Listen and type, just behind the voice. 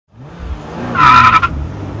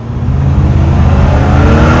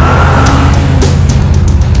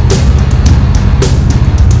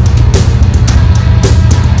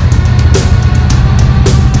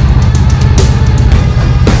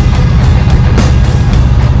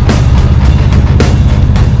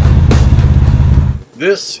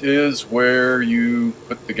This is where you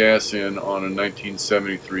put the gas in on a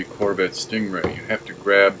 1973 Corvette Stingray. You have to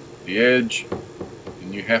grab the edge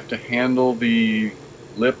and you have to handle the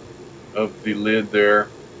lip of the lid there.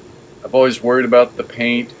 I've always worried about the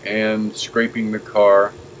paint and scraping the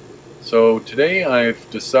car. So today I've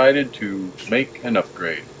decided to make an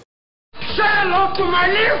upgrade. Say hello to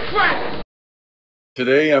my little friend!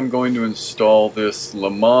 Today I'm going to install this Le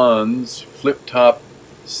Mans flip-top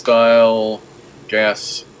style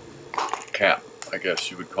gas cap, I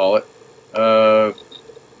guess you would call it.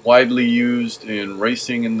 Widely used in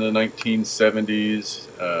racing in the 1970s,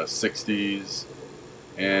 60s,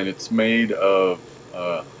 and it's made of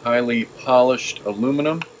highly polished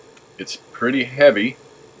aluminum. It's pretty heavy.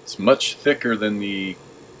 It's much thicker than the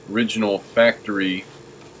original factory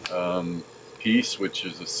piece, which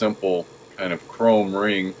is a simple kind of chrome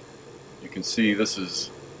ring. You can see this is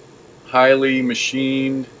highly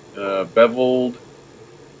machined, beveled.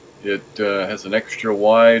 It has an extra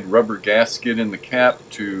wide rubber gasket in the cap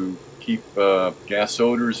to keep gas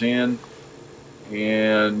odors in.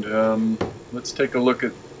 And let's take a look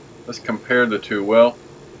at, let's compare the two. Well,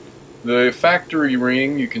 the factory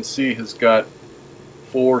ring, you can see, has got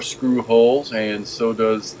 4 screw holes, and so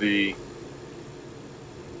does the,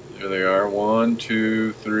 there they are, 1,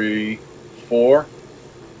 2, 3, 4.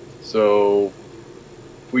 So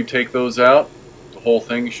if we take those out, the whole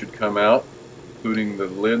thing should come out, including the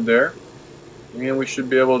lid there, and we should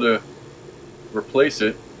be able to replace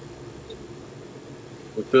it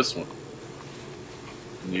with this one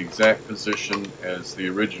in the exact position as the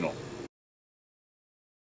original.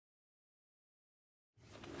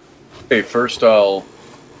 Okay, first I'll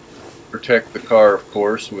protect the car, of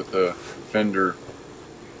course, with a fender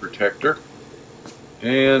protector,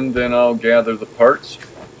 and then I'll gather the parts.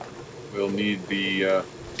 We'll need the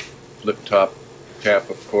flip-top cap,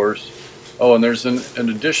 of course. Oh, and there's an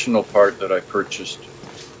additional part that I purchased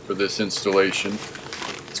for this installation.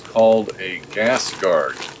 It's called a gas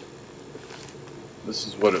guard. This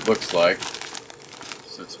is what it looks like.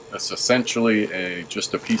 It's essentially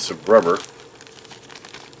just a piece of rubber.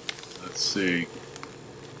 Let's see.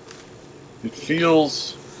 It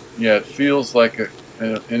feels, yeah, it feels like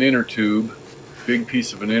an inner tube, big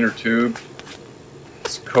piece of an inner tube.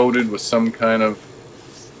 It's coated with some kind of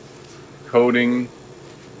coating.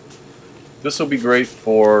 This will be great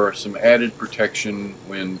for some added protection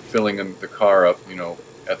when filling the car up, you know,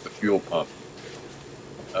 at the fuel pump.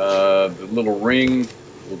 The little ring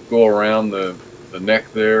will go around the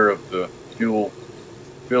neck there of the fuel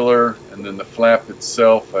filler, and then the flap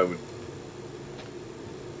itself I would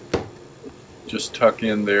just tuck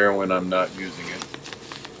in there when I'm not using it.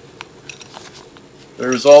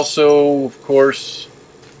 There's also, of course,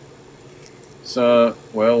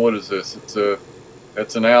 well, what is this?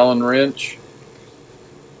 That's an Allen wrench,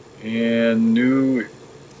 and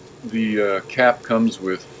the cap comes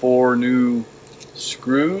with 4 new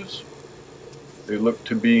screws. They look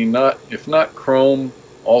to be if not chrome,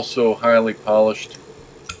 also highly polished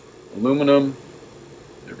aluminum.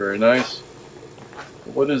 They're very nice.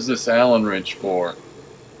 What is this Allen wrench for?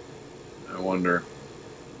 I wonder.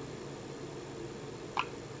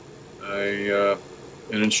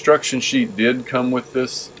 An instruction sheet did come with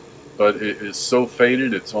this, but it is so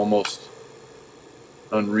faded it's almost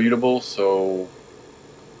unreadable. So,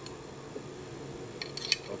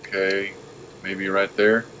 okay, maybe right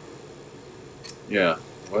there. Yeah,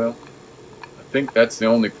 well, I think that's the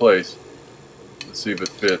only place. Let's see if it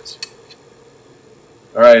fits.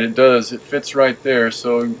 Alright, it does. It fits right there.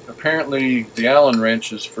 So apparently the Allen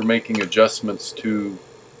wrench is for making adjustments to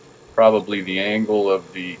probably the angle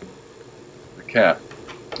of the cap.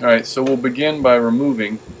 Alright, so we'll begin by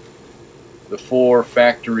removing the 4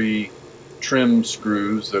 factory trim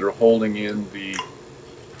screws that are holding in the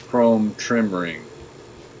chrome trim ring.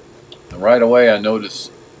 And right away I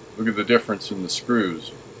notice, look at the difference in the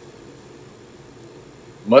screws.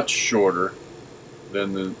 Much shorter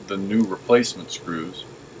than the new replacement screws.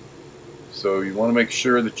 So you want to make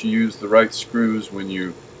sure that you use the right screws when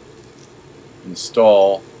you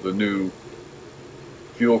install the new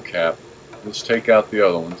fuel cap. Let's take out the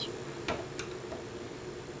other ones.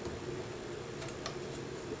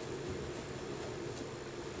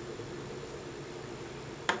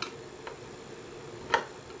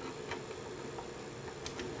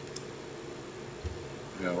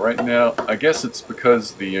 Right now, I guess it's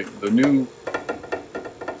because the new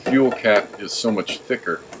fuel cap is so much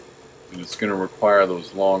thicker that it's going to require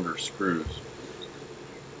those longer screws.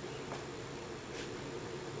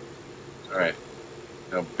 Alright,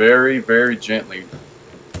 now very, very gently,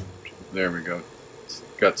 there we go, it's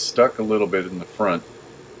got stuck a little bit in the front.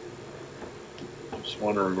 Just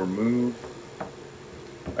want to remove.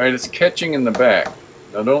 Alright, it's catching in the back.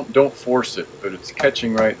 Now don't force it, but it's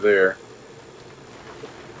catching right there.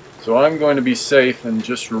 So I'm going to be safe and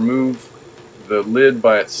just remove the lid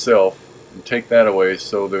by itself and take that away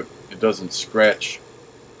so that it doesn't scratch.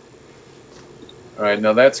 Alright,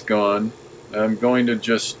 now that's gone. I'm going to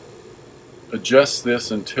just adjust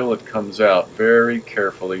this until it comes out very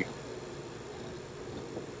carefully.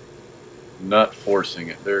 Not forcing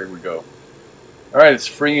it. There we go. Alright, it's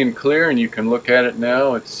free and clear and you can look at it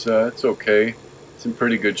now. It's okay. It's in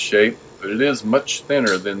pretty good shape, but it is much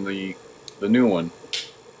thinner than the new one.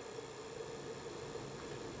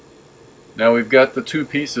 Now we've got the two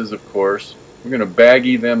pieces, of course. We're going to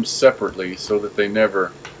baggy them separately so that they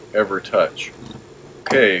never ever touch.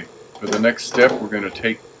 Okay, for the next step we're going to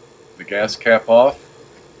take the gas cap off.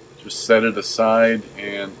 Just set it aside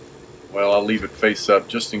and, well, I'll leave it face up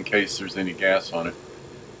just in case there's any gas on it.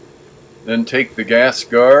 Then take the gas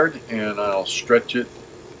guard and I'll stretch it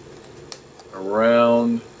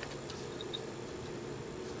around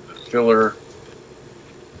the filler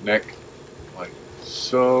neck like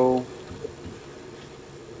so.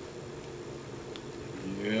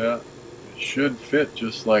 Yeah, it should fit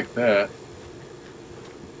just like that.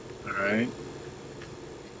 Alright.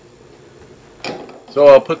 So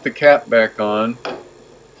I'll put the cap back on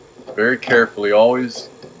very carefully. Always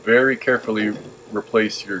very carefully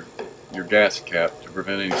replace your gas cap to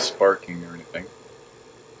prevent any sparking or anything.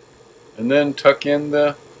 And then tuck in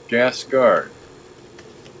the gas guard.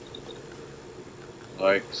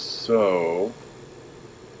 Like so.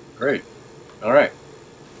 Great. Alright.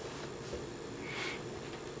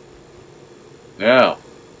 Now,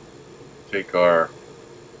 take our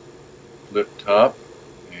flip top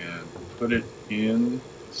and put it in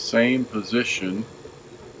the same position.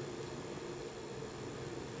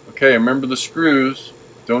 Okay, remember the screws.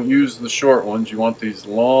 Don't use the short ones. You want these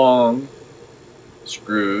long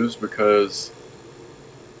screws because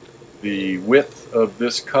the width of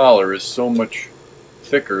this collar is so much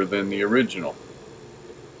thicker than the original.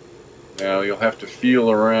 Now you'll have to feel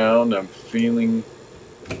around. I'm feeling,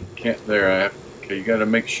 can't there. Okay, you got to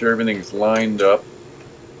make sure everything's lined up.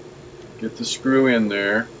 Get the screw in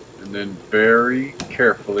there and then very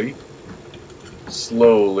carefully,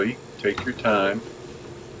 slowly, take your time,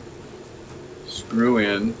 screw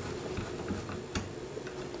in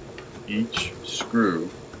each screw.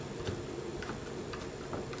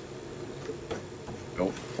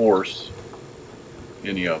 Don't force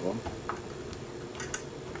any of them.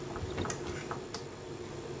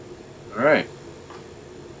 Alright.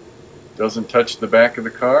 Doesn't touch the back of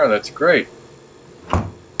the car. That's great.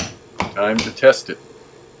 Time to test it.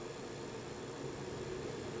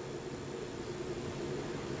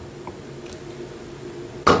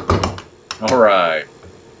 Alright.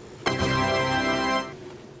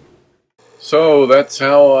 So that's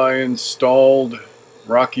how I installed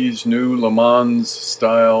Rocky's new Le Mans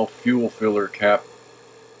style fuel filler cap.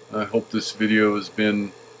 I hope this video has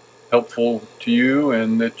been helpful to you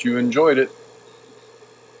and that you enjoyed it.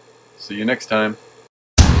 See you next time.